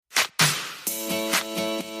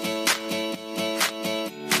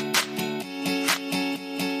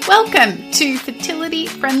Welcome to Fertility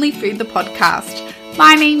Friendly Food, the podcast.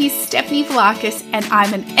 My name is Stephanie Vlakis and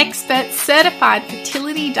I'm an expert certified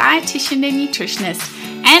fertility dietitian and nutritionist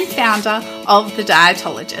and founder of The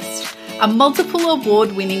Dietologist, a multiple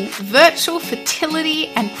award-winning virtual fertility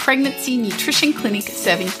and pregnancy nutrition clinic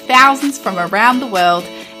serving thousands from around the world,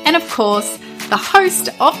 and of course, the host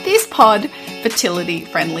of this pod, Fertility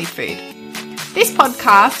Friendly Food. This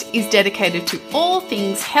podcast is dedicated to all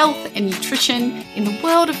things health and nutrition in the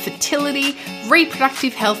world of fertility,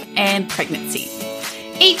 reproductive health, and pregnancy.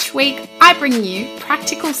 Each week, I bring you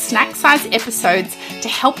practical snack-sized episodes to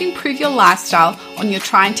help improve your lifestyle on your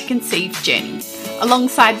trying to conceive journey,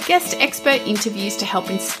 alongside guest expert interviews to help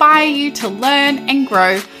inspire you to learn and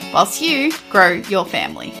grow whilst you grow your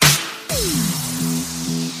family.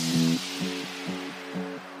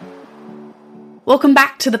 Welcome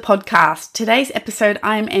back to the podcast. Today's episode,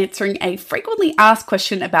 I am answering a frequently asked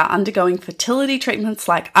question about undergoing fertility treatments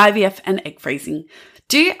like IVF and egg freezing.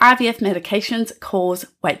 Do IVF medications cause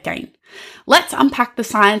weight gain? Let's unpack the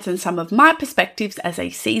science and some of my perspectives as a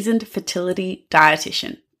seasoned fertility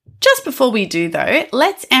dietitian. Just before we do though,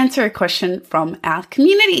 let's answer a question from our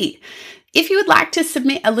community. If you would like to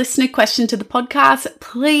submit a listener question to the podcast,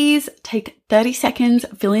 please take 30 seconds,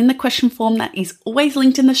 fill in the question form that is always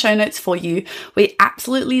linked in the show notes for you. We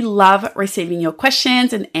absolutely love receiving your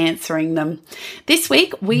questions and answering them. This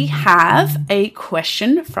week, we have a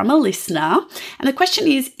question from a listener, and the question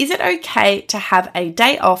is it okay to have a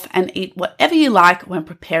day off and eat whatever you like when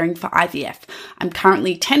preparing for IVF? I'm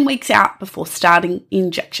currently 10 weeks out before starting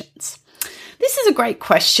injections. This is a great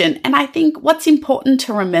question, and I think what's important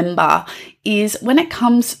to remember is when it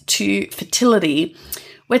comes to fertility,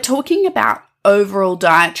 we're talking about overall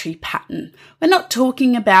dietary pattern. We're not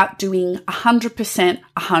talking about doing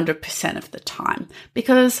 100% of the time,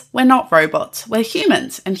 because we're not robots. We're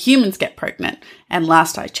humans, and humans get pregnant. And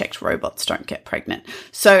last I checked, robots don't get pregnant.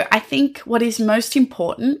 So I think what is most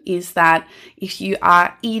important is that if you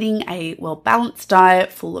are eating a well-balanced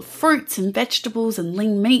diet full of fruits and vegetables and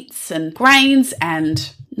lean meats and grains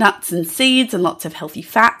and nuts and seeds and lots of healthy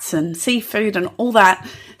fats and seafood and all that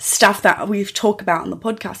stuff that we've talked about on the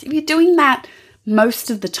podcast, if you're doing that most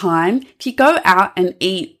of the time, if you go out and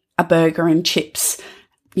eat a burger and chips,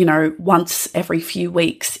 once every few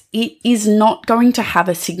weeks, it is not going to have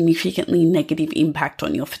a significantly negative impact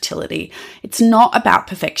on your fertility. It's not about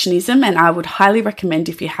perfectionism, and I would highly recommend,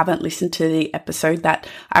 if you haven't listened to the episode that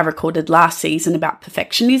I recorded last season about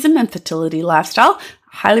perfectionism and fertility lifestyle,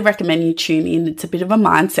 highly recommend you tune in. It's a bit of a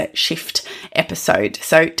mindset shift episode,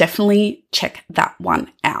 so definitely check that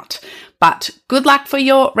one out. But good luck for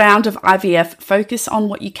your round of IVF. Focus on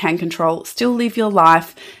what you can control. Still live your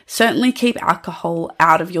life. Certainly keep alcohol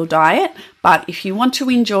out of your diet. But if you want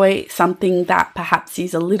to enjoy something that perhaps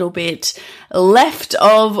is a little bit left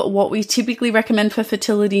of what we typically recommend for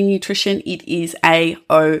fertility nutrition, it is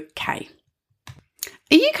a-okay.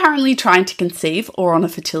 Are you currently trying to conceive or on a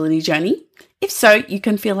fertility journey? If so, you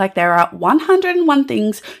can feel like there are 101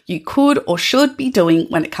 things you could or should be doing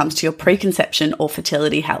when it comes to your preconception or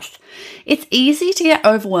fertility health. It's easy to get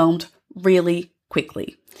overwhelmed really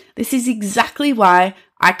quickly. This is exactly why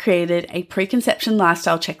I created a preconception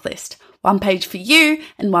lifestyle checklist. One page for you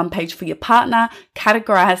and one page for your partner,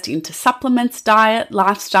 categorized into supplements, diet,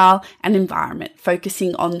 lifestyle, and environment,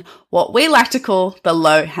 focusing on what we like to call the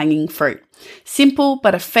low-hanging fruit. Simple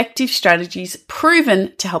but effective strategies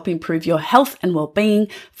proven to help improve your health and well-being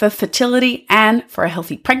for fertility and for a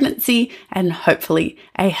healthy pregnancy and hopefully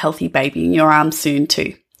a healthy baby in your arms soon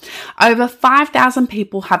too. Over 5,000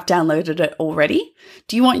 people have downloaded it already.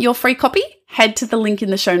 Do you want your free copy? Head to the link in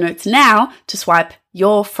the show notes now to swipe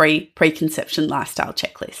your free preconception lifestyle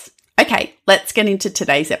checklist. Okay, let's get into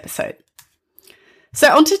today's episode.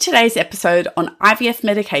 So on to today's episode on IVF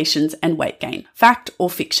medications and weight gain, fact or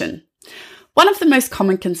fiction. One of the most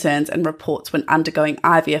common concerns and reports when undergoing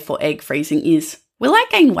IVF or egg freezing is, will I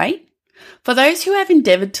gain weight? For those who have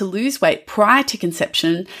endeavoured to lose weight prior to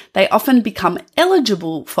conception, they often become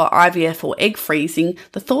eligible for IVF or egg freezing.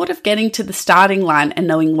 The thought of getting to the starting line and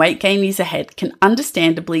knowing weight gain is ahead can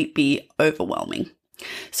understandably be overwhelming.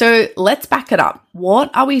 So let's back it up.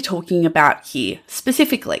 What are we talking about here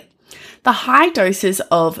specifically? The high doses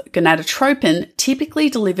of gonadotropin, typically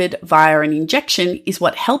delivered via an injection, is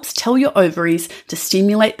what helps tell your ovaries to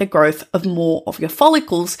stimulate the growth of more of your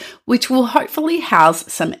follicles, which will hopefully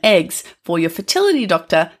house some eggs for your fertility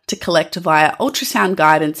doctor to collect via ultrasound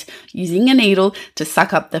guidance using a needle to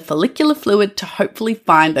suck up the follicular fluid to hopefully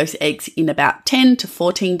find those eggs in about 10 to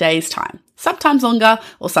 14 days' time, sometimes longer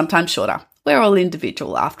or sometimes shorter. We're all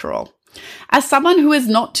individual after all. As someone who has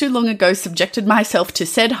not too long ago subjected myself to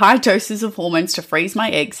said high doses of hormones to freeze my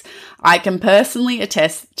eggs, I can personally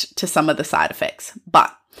attest to some of the side effects,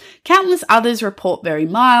 but countless others report very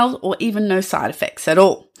mild or even no side effects at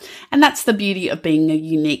all. And that's the beauty of being a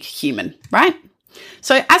unique human, right?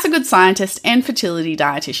 So as a good scientist and fertility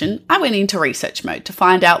dietitian, I went into research mode to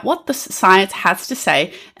find out what the science has to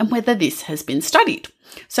say and whether this has been studied.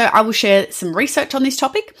 So I will share some research on this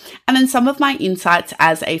topic and then some of my insights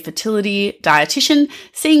as a fertility dietitian,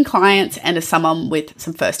 seeing clients, and as someone with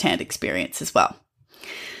some first-hand experience as well.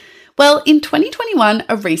 Well, in 2021,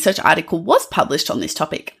 a research article was published on this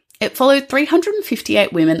topic. It followed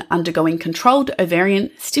 358 women undergoing controlled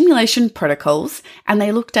ovarian stimulation protocols, and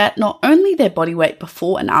they looked at not only their body weight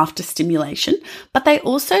before and after stimulation, but they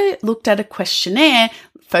also looked at a questionnaire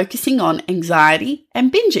focusing on anxiety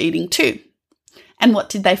and binge eating too. And what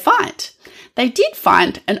did they find? They did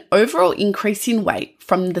find an overall increase in weight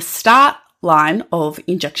from the start line of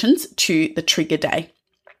injections to the trigger day.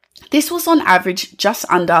 This was on average just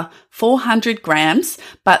under 400 grams,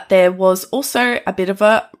 but there was also a bit of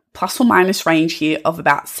a plus or minus range here of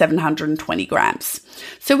about 720 grams.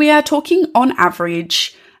 So we are talking on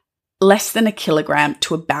average less than a kilogram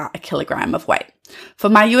to about a kilogram of weight. For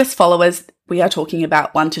my US followers, we are talking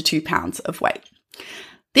about 1 to 2 pounds of weight.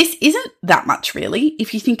 This isn't that much really.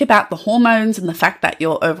 If you think about the hormones and the fact that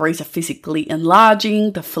your ovaries are physically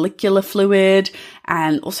enlarging, the follicular fluid,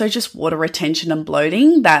 and also just water retention and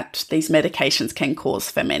bloating that these medications can cause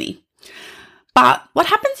for many. But what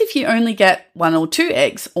happens if you only get 1 or 2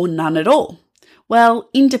 eggs or none at all? Well,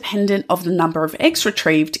 independent of the number of eggs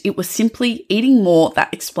retrieved, it was simply eating more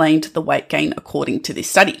that explained the weight gain according to this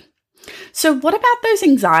study. So what about those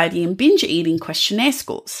anxiety and binge eating questionnaire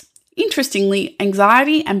scores? Interestingly,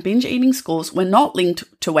 anxiety and binge eating scores were not linked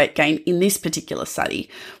to weight gain in this particular study,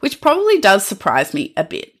 which probably does surprise me a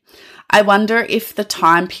bit. I wonder if the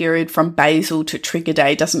time period from basal to trigger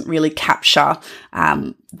day doesn't really capture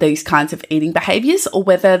these kinds of eating behaviours, or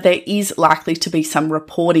whether there is likely to be some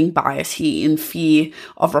reporting bias here in fear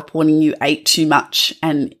of reporting you ate too much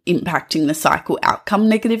and impacting the cycle outcome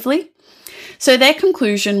negatively. So their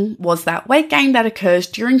conclusion was that weight gain that occurs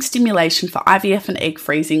during stimulation for IVF and egg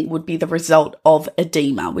freezing would be the result of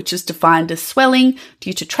edema, which is defined as swelling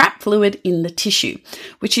due to trapped fluid in the tissue,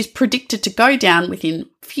 which is predicted to go down within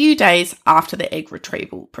a few days after the egg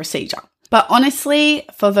retrieval procedure. But honestly,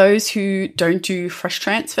 for those who don't do fresh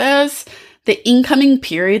transfers, the incoming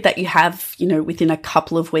period that you have, within a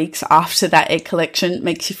couple of weeks after that egg collection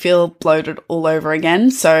makes you feel bloated all over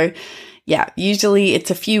again. So yeah, usually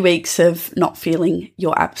it's a few weeks of not feeling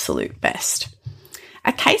your absolute best.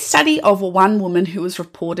 A case study of one woman who was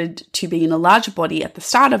reported to be in a larger body at the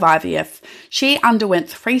start of IVF, she underwent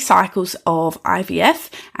 3 cycles of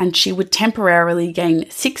IVF and she would temporarily gain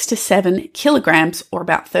 6 to 7 kilograms or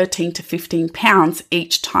about 13 to 15 pounds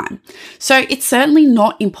each time. So it's certainly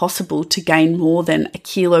not impossible to gain more than a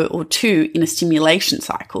kilo or 2 in a stimulation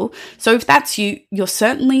cycle. So if that's you, you're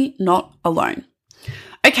certainly not alone.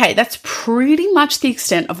 Okay, that's pretty much the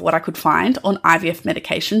extent of what I could find on IVF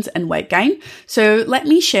medications and weight gain. So let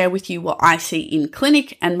me share with you what I see in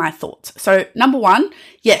clinic and my thoughts. So number 1,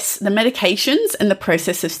 yes, the medications and the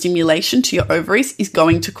process of stimulation to your ovaries is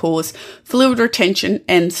going to cause fluid retention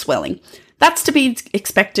and swelling. That's to be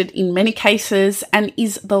expected in many cases and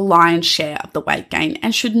is the lion's share of the weight gain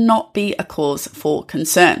and should not be a cause for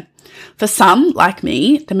concern. For some, like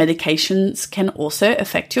me, the medications can also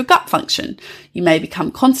affect your gut function. You may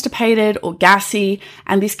become constipated or gassy,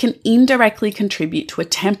 and this can indirectly contribute to a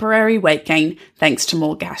temporary weight gain thanks to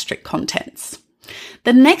more gastric contents.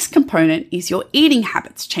 The next component is your eating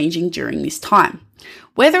habits changing during this time.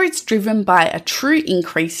 Whether it's driven by a true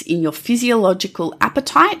increase in your physiological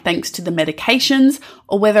appetite thanks to the medications,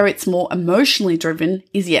 or whether it's more emotionally driven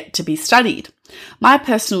is yet to be studied. My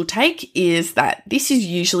personal take is that this is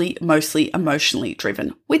usually mostly emotionally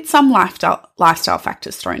driven, with some lifestyle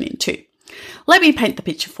factors thrown in too. Let me paint the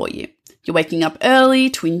picture for you. You're waking up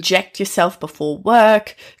early to inject yourself before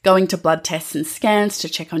work, going to blood tests and scans to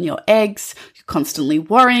check on your eggs. You're constantly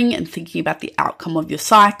worrying and thinking about the outcome of your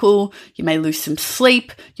cycle. You may lose some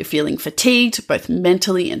sleep. You're feeling fatigued, both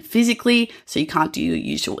mentally and physically, so you can't do your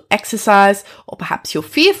usual exercise, or perhaps you're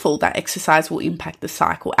fearful that exercise will impact the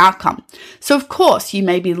cycle outcome. So of course, you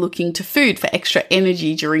may be looking to food for extra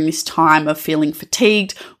energy during this time of feeling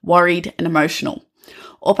fatigued, worried, and emotional.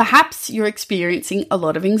 Or perhaps you're experiencing a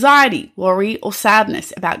lot of anxiety, worry, or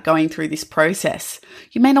sadness about going through this process.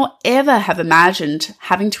 You may not ever have imagined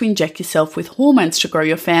having to inject yourself with hormones to grow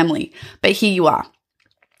your family, but here you are.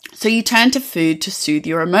 So you turn to food to soothe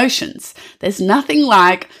your emotions. There's nothing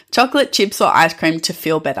like chocolate chips or ice cream to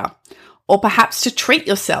feel better. or perhaps to treat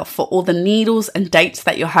yourself for all the needles and dates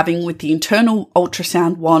that you're having with the internal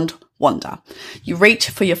ultrasound wand wander. You reach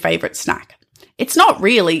for your favourite snack. It's not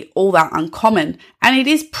really all that uncommon, and it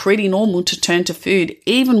is pretty normal to turn to food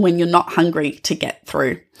even when you're not hungry to get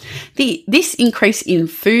through. This increase in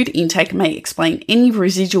food intake may explain any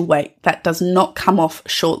residual weight that does not come off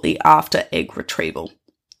shortly after egg retrieval.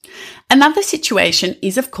 Another situation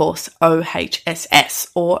is, of course,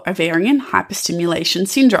 OHSS, or ovarian hyperstimulation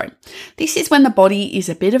syndrome. This is when the body is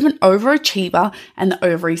a bit of an overachiever and the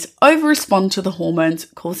ovaries overrespond to the hormones,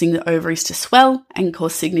 causing the ovaries to swell and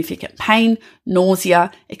cause significant pain,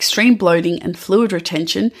 nausea, extreme bloating and fluid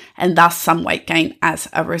retention, and thus some weight gain as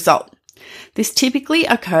a result. This typically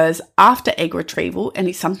occurs after egg retrieval and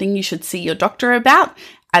is something you should see your doctor about,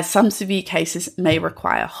 as some severe cases may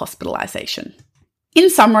require hospitalisation. In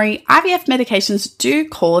summary, IVF medications do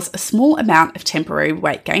cause a small amount of temporary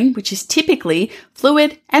weight gain, which is typically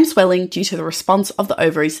fluid and swelling due to the response of the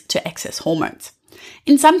ovaries to excess hormones.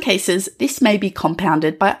 In some cases, this may be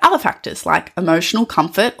compounded by other factors like emotional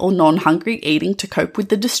comfort or non-hungry eating to cope with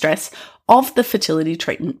the distress of the fertility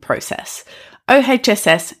treatment process,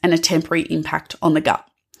 OHSS, and a temporary impact on the gut.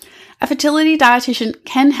 A fertility dietitian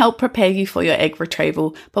can help prepare you for your egg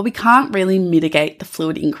retrieval, but we can't really mitigate the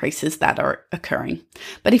fluid increases that are occurring.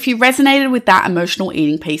 But if you resonated with that emotional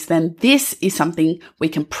eating piece, then this is something we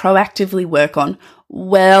can proactively work on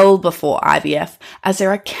well before IVF, as there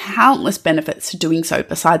are countless benefits to doing so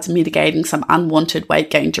besides mitigating some unwanted weight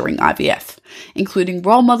gain during IVF, including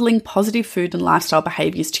role modeling positive food and lifestyle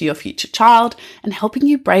behaviors to your future child and helping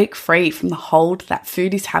you break free from the hold that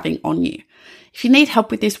food is having on you. If you need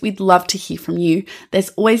help with this, we'd love to hear from you. There's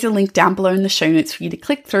always a link down below in the show notes for you to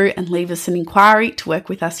click through and leave us an inquiry to work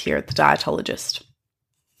with us here at The Dietologist.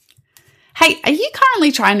 Hey, are you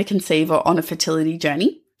currently trying to conceive or on a fertility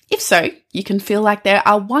journey? If so, you can feel like there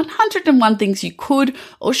are 101 things you could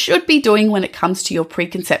or should be doing when it comes to your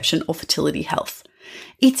preconception or fertility health.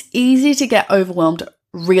 It's easy to get overwhelmed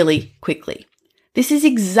really quickly. This is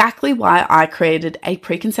exactly why I created a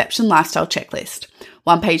preconception lifestyle checklist.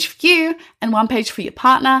 One page for you and one page for your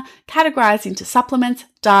partner, categorized into supplements,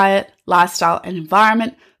 diet, lifestyle, and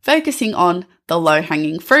environment, focusing on the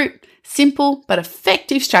low-hanging fruit, simple but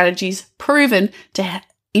effective strategies proven to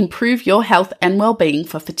improve your health and well-being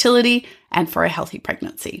for fertility and for a healthy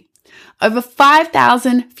pregnancy. Over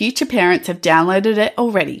 5,000 future parents have downloaded it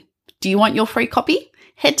already. Do you want your free copy?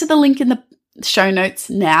 Head to the link in the show notes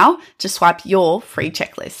now to swipe your free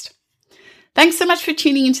checklist. Thanks so much for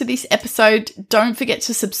tuning into this episode. Don't forget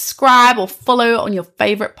to subscribe or follow on your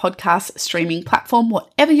favorite podcast streaming platform,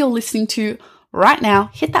 whatever you're listening to right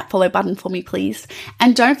now. Hit that follow button for me, please.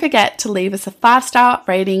 And don't forget to leave us a 5-star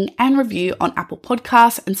rating and review on Apple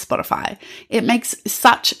Podcasts and Spotify. It makes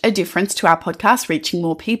such a difference to our podcast reaching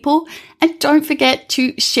more people. And don't forget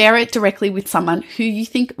to share it directly with someone who you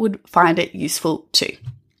think would find it useful too.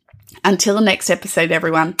 Until the next episode,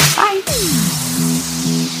 everyone. Bye.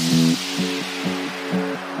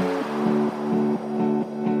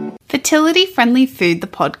 Fertility Friendly Food, the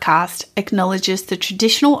podcast, acknowledges the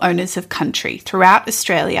traditional owners of country throughout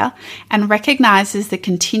Australia and recognises the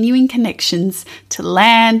continuing connections to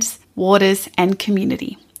lands, waters and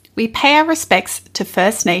community. We pay our respects to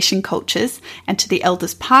First Nation cultures and to the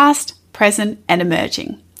elders past, present and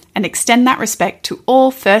emerging, and extend that respect to all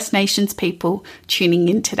First Nations people tuning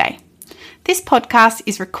in today. This podcast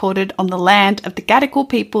is recorded on the land of the Gadigal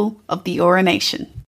people of the Eora Nation.